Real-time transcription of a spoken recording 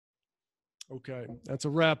Okay, that's a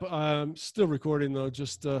wrap. I'm still recording though.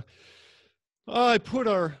 Just I put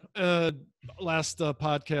our last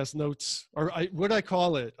podcast notes, or what I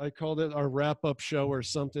call it. I called it our wrap-up show or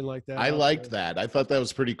something like that. I out liked there. that. I thought that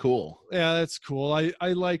was pretty cool. Yeah, that's cool. I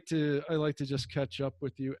like to just catch up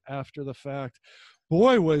with you after the fact.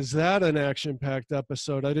 Boy, was that an action-packed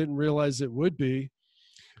episode. I didn't realize it would be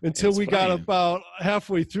until It's we got funny. about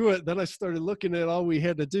halfway through it. Then I started looking at all we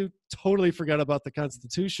had to do. Totally forgot about the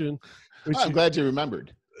Constitution. Which I'm glad you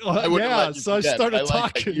remembered. I wouldn't have yeah, let you so I forget, but started I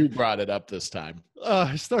like that talking. you brought it up this time.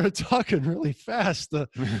 I started talking really fast to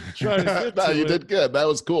try to get No, to you it. did good. That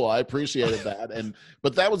was cool. I appreciated that.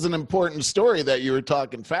 But that was an important story that you were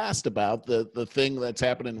talking fast about, the thing that's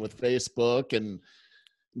happening with Facebook and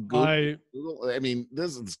Google. I mean,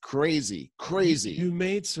 this is crazy. You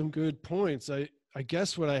made some good points. I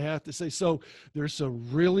guess what I have to say. So there's some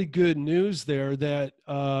really good news there that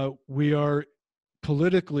we are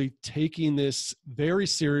politically taking this very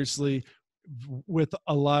seriously with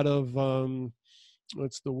a lot of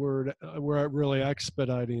what's the word? We're really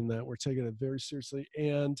expediting that. We're taking it very seriously.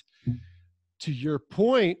 And to your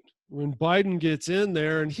point, when Biden gets in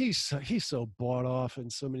there, and he's so bought off in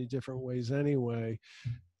so many different ways anyway,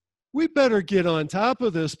 we better get on top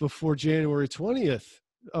of this before January 20th.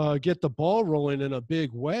 Get the ball rolling in a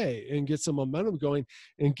big way and get some momentum going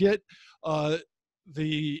and get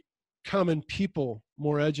the common people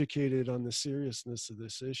more educated on the seriousness of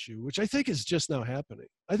this issue, which I think is just now happening.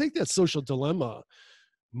 I think that Social Dilemma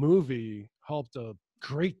movie helped a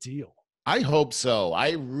great deal. I hope so.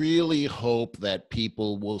 I really hope that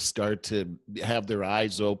people will start to have their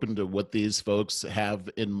eyes open to what these folks have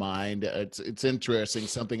in mind. It's interesting,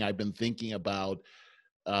 something I've been thinking about,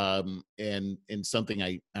 and something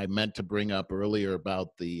I meant to bring up earlier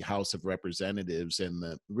about the House of Representatives and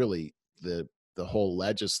the whole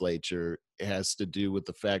legislature has to do with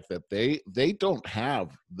the fact that they don't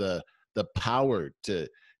have the power to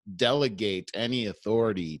delegate any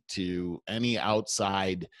authority to any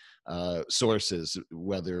outside sources,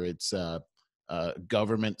 whether it's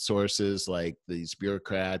government sources like these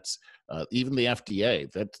bureaucrats, even the FDA.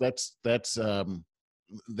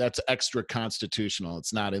 That's extra constitutional.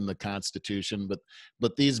 It's not in the Constitution,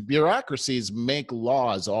 but these bureaucracies make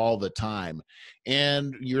laws all the time.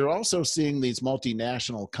 And you're also seeing these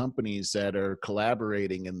multinational companies that are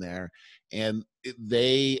collaborating in there, and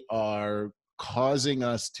they are causing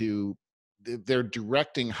us to, they're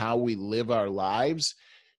directing how we live our lives.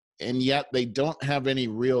 And yet they don't have any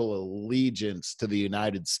real allegiance to the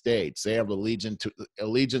United States. They have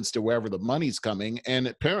allegiance to wherever the money's coming, and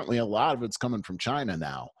apparently a lot of it's coming from China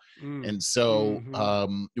now. And so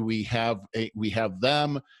we have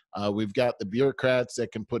them. We've got the bureaucrats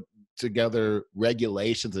that can put together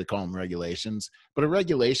regulations. They call them regulations, but a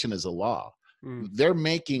regulation is a law. They're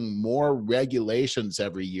making more regulations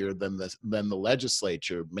every year than the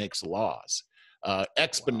legislature makes laws,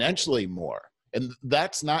 exponentially more. And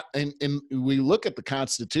that's not, and we look at the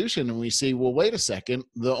Constitution and we see, well, wait a second,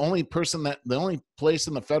 the only place in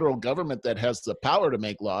the federal government that has the power to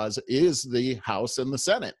make laws is the House and the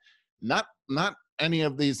Senate. Not any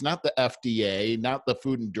of these, not the FDA, not the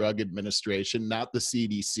Food and Drug Administration, not the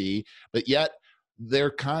CDC, but yet they're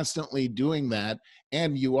constantly doing that.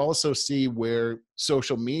 And you also see where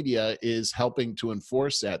social media is helping to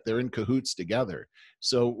enforce that. They're in cahoots together.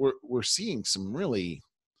 So we're seeing some really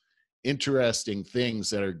interesting things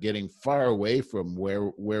that are getting far away from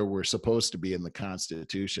where we're supposed to be in the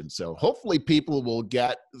Constitution. So hopefully people will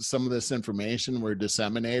get some of this information we're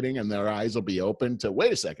disseminating and their eyes will be open to,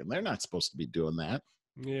 wait a second, they're not supposed to be doing that.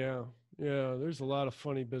 Yeah. There's a lot of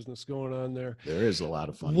funny business going on there. There is a lot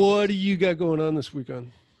of funny. What do you got going on this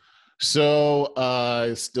weekend? So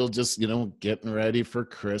still just, getting ready for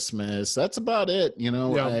Christmas. That's about it,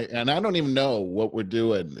 Yeah. And I don't even know what we're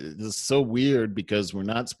doing. It's so weird because we're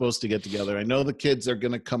not supposed to get together. I know the kids are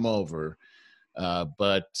going to come over,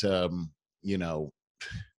 but I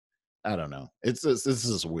don't know. This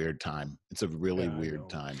is a weird time. It's a really weird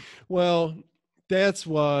time. Well, that's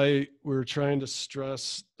why we're trying to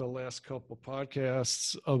stress the last couple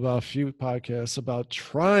podcasts, about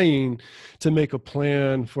trying to make a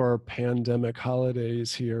plan for our pandemic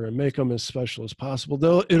holidays here and make them as special as possible.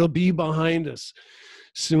 Though it'll be behind us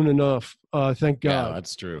soon enough. Thank God. Yeah,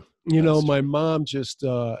 that's true. My mom just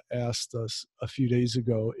asked us a few days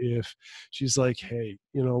ago if she's like, hey,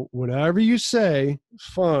 whatever you say,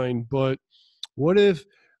 fine, but what if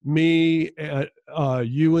me,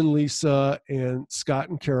 you and Lisa and Scott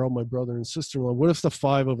and Carol, my brother and sister-in-law, what if the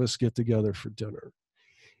five of us get together for dinner?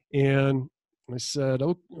 And I said,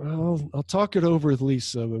 oh, well, I'll talk it over with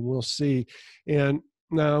Lisa and we'll see. And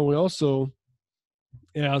now we also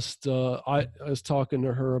asked, I was talking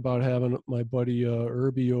to her about having my buddy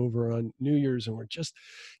Irby over on New Year's, and we're just,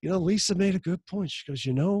 Lisa made a good point. She goes,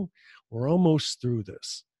 we're almost through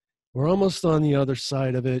this. We're almost on the other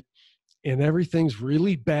side of it, and everything's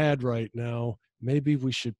really bad right now. Maybe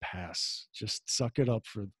we should pass. Just suck it up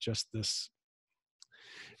for just this.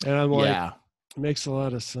 And I'm like, it makes a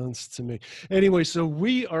lot of sense to me. Anyway, so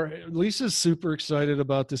Lisa's super excited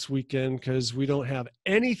about this weekend because we don't have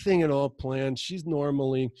anything at all planned. She's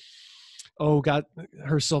normally, got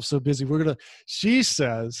herself so busy.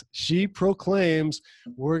 She proclaims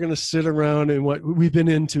we're going to sit around and what we've been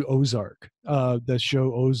into Ozark, the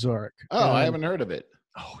show Ozark. Oh, I haven't heard of it.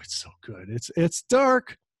 Oh, it's so good. It's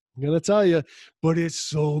dark. I'm going to tell you, but it's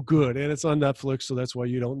so good. And it's on Netflix. So that's why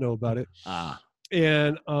you don't know about it.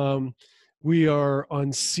 And, we are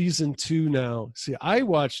on season 2 now. See, I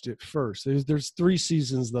watched it first. There's 3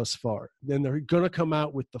 seasons thus far. Then they're going to come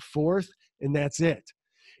out with the 4th, and that's it.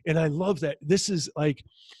 And I love that. This is like,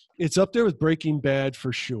 it's up there with Breaking Bad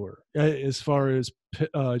for sure, as far as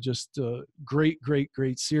just great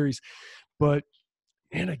series. But,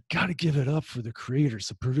 man, I got to give it up for the creators,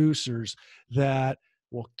 the producers that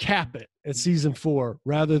will cap it at season 4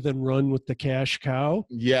 rather than run with the cash cow.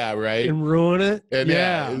 Yeah, right. And ruin it. And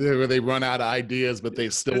where they run out of ideas, but they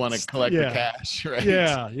still want to collect the cash, right?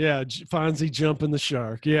 Yeah. Fonzie jumping the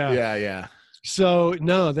shark. Yeah. So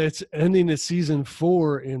no, that's ending at season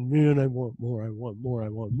 4, and man, I want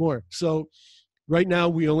more. So right now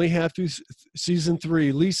we only have through season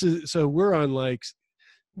 3. Lisa, so we're on like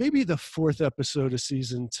maybe the 4th episode of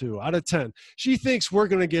season 2 out of 10. She thinks we're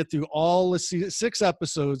going to get through all the 6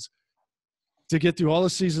 episodes to get through all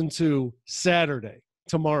of season 2 Saturday,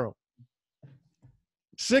 tomorrow.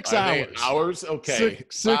 6 hours. Hours? Okay.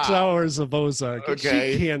 6 hours of Ozark.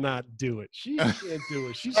 Okay. She cannot do it. She can't do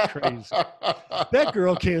it. She's crazy. That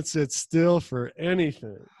girl can't sit still for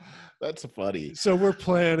anything. That's funny. So we're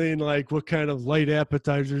planning like what kind of light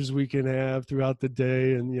appetizers we can have throughout the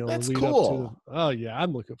day, and that's lead cool. up to. Oh yeah,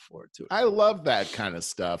 I'm looking forward to it. I love that kind of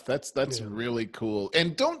stuff. That's really cool.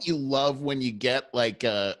 And don't you love when you get like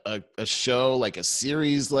a show, like a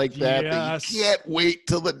series like that, that you can't wait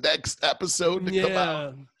till the next episode to come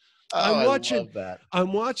out? I love that.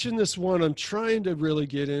 I'm watching this one. I'm trying to really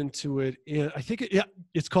get into it, and I think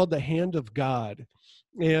it's called The Hand of God.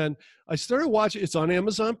 And I started watching. It's on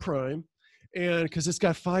Amazon Prime, and because it's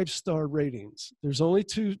got 5-star ratings. There's only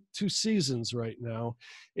two seasons right now,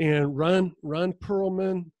 and Ron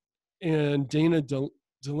Perlman and Dana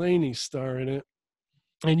Delaney star in it,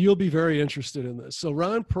 and you'll be very interested in this. So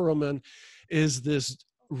Ron Perlman is this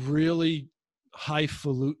really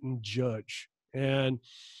highfalutin judge, and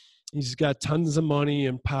he's got tons of money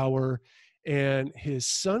and power. And his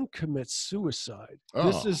son commits suicide. Oh.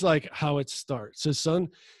 This is like how it starts. His son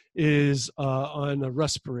is on a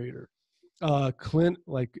respirator,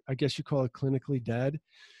 like I guess you call it clinically dead.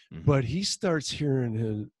 Mm-hmm. But he starts hearing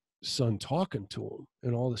his son talking to him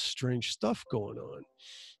and all this strange stuff going on,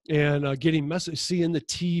 and getting messages, seeing the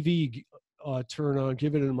TV turn on,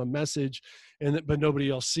 giving him a message, but nobody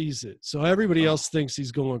else sees it. So everybody else thinks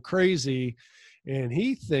he's going crazy, and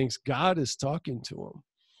he thinks God is talking to him.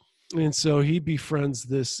 And so he befriends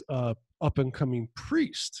this up-and-coming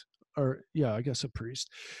priest, or I guess a priest,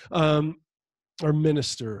 or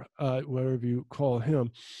minister, whatever you call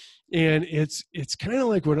him. And it's kind of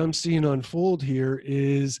like what I'm seeing unfold here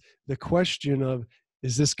is the question of,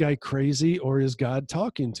 is this guy crazy or is God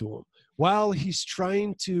talking to him? While he's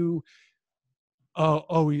trying to,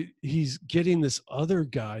 he's getting this other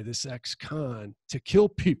guy, this ex-con, to kill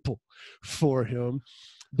people for him,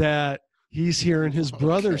 that he's hearing his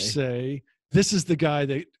brother say, "This is the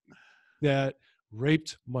guy that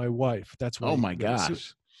raped my wife." That's why. Oh my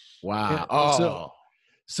gosh! Wow.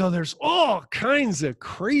 So there's all kinds of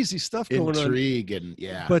crazy stuff going on. Intrigue and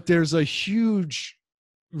But there's a huge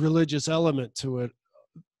religious element to it.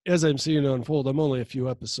 As I'm seeing it unfold, I'm only a few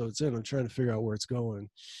episodes in. I'm trying to figure out where it's going,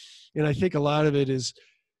 and I think a lot of it is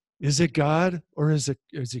it God or is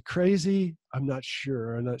it crazy? I'm not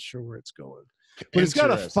sure. I'm not sure where it's going. But it's got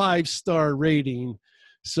a 5-star rating,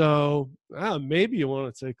 so maybe you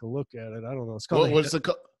want to take a look at it. I don't know. It's called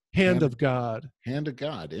Hand of God. Hand of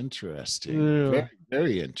God. Interesting. Yeah. Very,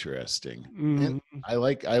 very interesting. Mm-hmm. I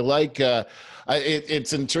like.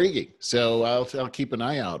 It's intriguing. So I'll keep an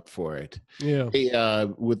eye out for it. Yeah. Hey,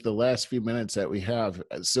 with the last few minutes that we have,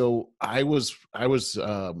 so I was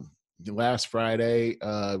last Friday,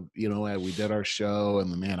 we did our show,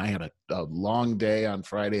 and man, I had a long day on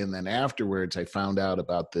Friday, and then afterwards I found out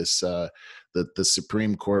about this, that the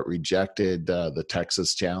Supreme Court rejected the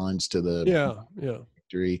Texas challenge to the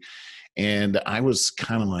victory. And I was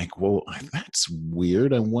kind of like, well, that's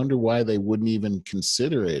weird. I wonder why they wouldn't even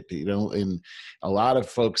consider it, and a lot of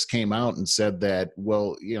folks came out and said that,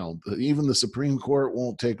 well, even the Supreme Court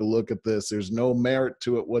won't take a look at this. There's no merit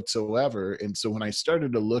to it whatsoever. And so when I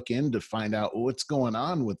started to look in to find out what's going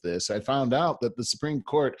on with this, I found out that the Supreme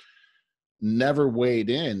Court never weighed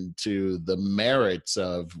in to the merits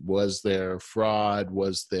of, was there fraud,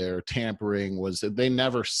 was there tampering, they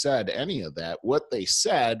never said any of that. What they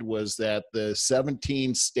said was that the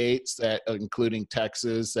 17 states that, including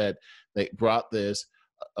Texas, that they brought this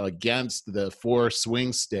against the 4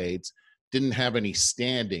 swing states didn't have any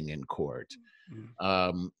standing in court.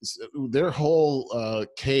 So their whole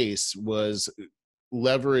case was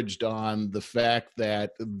leveraged on the fact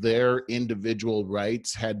that their individual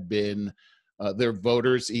rights had been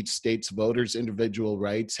each state's voters' individual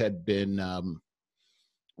rights had been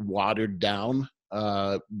watered down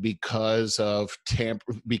because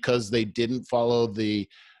they didn't follow the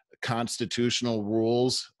constitutional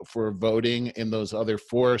rules for voting in those other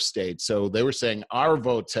 4 states. So they were saying our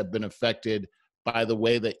votes have been affected by the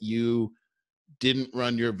way that you didn't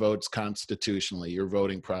run your votes constitutionally, your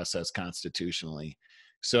voting process constitutionally.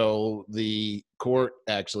 So the court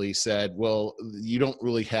actually said, well, you don't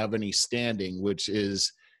really have any standing, which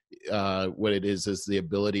is what it is the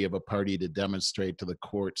ability of a party to demonstrate to the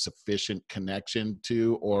court sufficient connection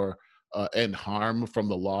to or and harm from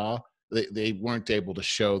the law. They weren't able to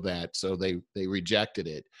show that, so they rejected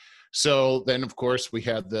it. So then, of course, we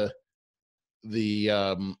had the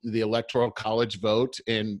Electoral College vote,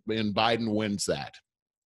 and Biden wins that.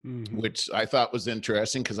 Which I thought was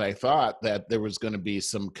interesting, because I thought that there was going to be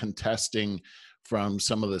some contesting from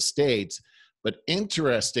some of the states. But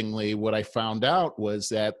interestingly, what I found out was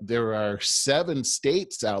that there are 7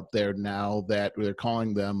 states out there now that they're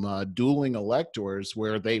calling them dueling electors,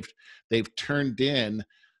 where they've turned in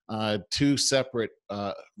 2 separate,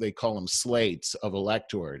 they call them slates of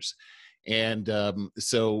electors. And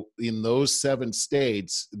so in those 7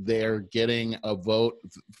 states, they're getting a vote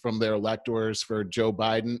from their electors for Joe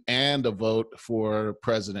Biden and a vote for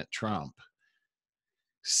President Trump.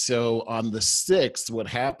 So on the 6th, what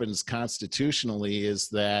happens constitutionally is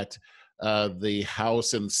that the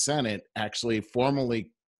House and Senate actually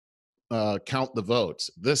formally count the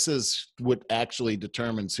votes. This is what actually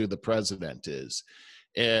determines who the president is.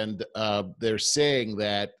 And they're saying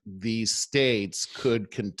that these states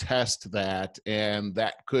could contest that, and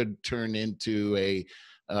that could turn into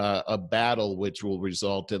a battle, which will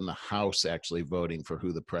result in the House actually voting for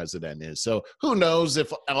who the president is. So who knows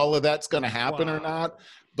if all of that's going to happen or not?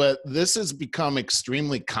 But this has become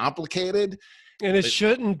extremely complicated. And it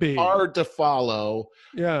shouldn't be hard to follow.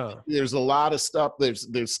 Yeah. There's a lot of stuff.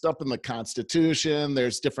 There's stuff in the Constitution.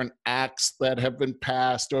 There's different acts that have been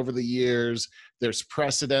passed over the years. There's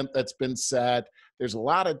precedent that's been set. There's a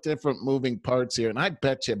lot of different moving parts here. And I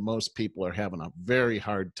bet you most people are having a very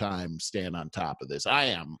hard time staying on top of this. I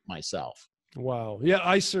am myself. Wow. Yeah,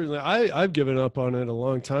 I've given up on it a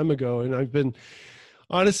long time ago. And I've been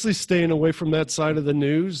honestly staying away from that side of the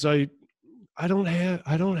news. I don't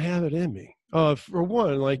have it in me. For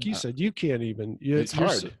one, like you said, you can't even. It's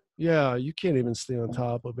hard. You can't even stay on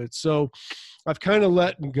top of it. So I've kind of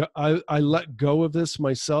let go. I let go of this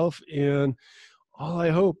myself, and I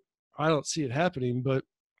don't see it happening, but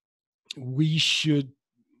we should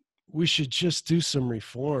just do some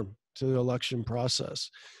reform to the election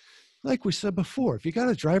process. Like we said before, if you got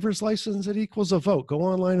a driver's license, it equals a vote. Go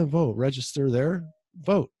online and vote. Register there,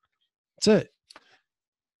 vote. That's it.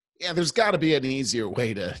 Yeah, there's got to be an easier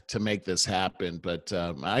way to make this happen, but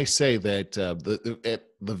I say that at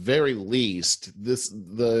the very least,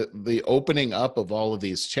 the opening up of all of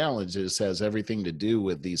these challenges has everything to do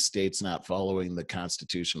with these states not following the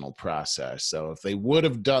constitutional process. So if they would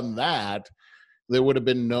have done that, there would have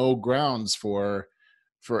been no grounds for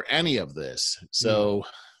any of this. So.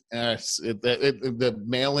 The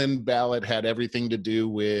mail-in ballot had everything to do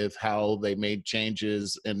with how they made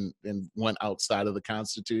changes and went outside of the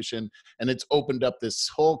Constitution. And it's opened up this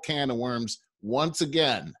whole can of worms once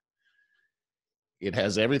again. It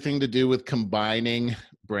has everything to do with combining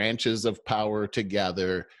branches of power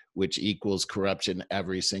together, which equals corruption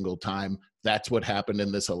every single time. That's what happened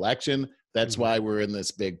in this election. That's why we're in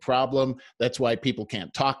this big problem. That's why people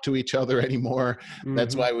can't talk to each other anymore.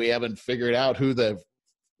 That's why we haven't figured out who the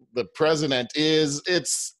president is.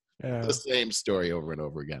 It's the same story over and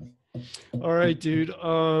over again. All right, dude.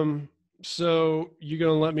 So you're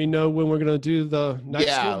going to let me know when we're going to do the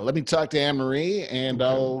next one? Let me talk to Anne-Marie, and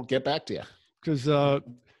I'll get back to you. Because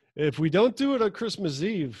if we don't do it on Christmas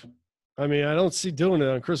Eve, I mean, I don't see doing it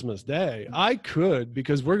on Christmas Day. I could,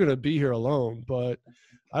 because we're going to be here alone, but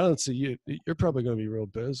I don't see you. You're probably going to be real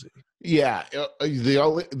busy. Yeah.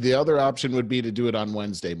 The other option would be to do it on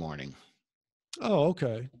Wednesday morning. Oh,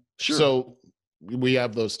 okay. Sure. So we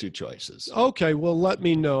have those two choices. Okay. Well, let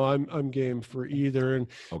me know. I'm game for either. And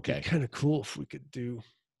Okay. Kind of cool if we could do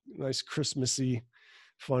a nice Christmassy,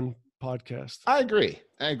 fun podcast. I agree.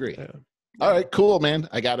 Yeah. All right, cool, man.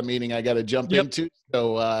 I got a meeting I got to jump into.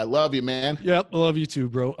 So I love you, man. Yep. I love you too,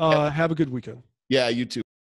 bro. Have a good weekend. Yeah, you too.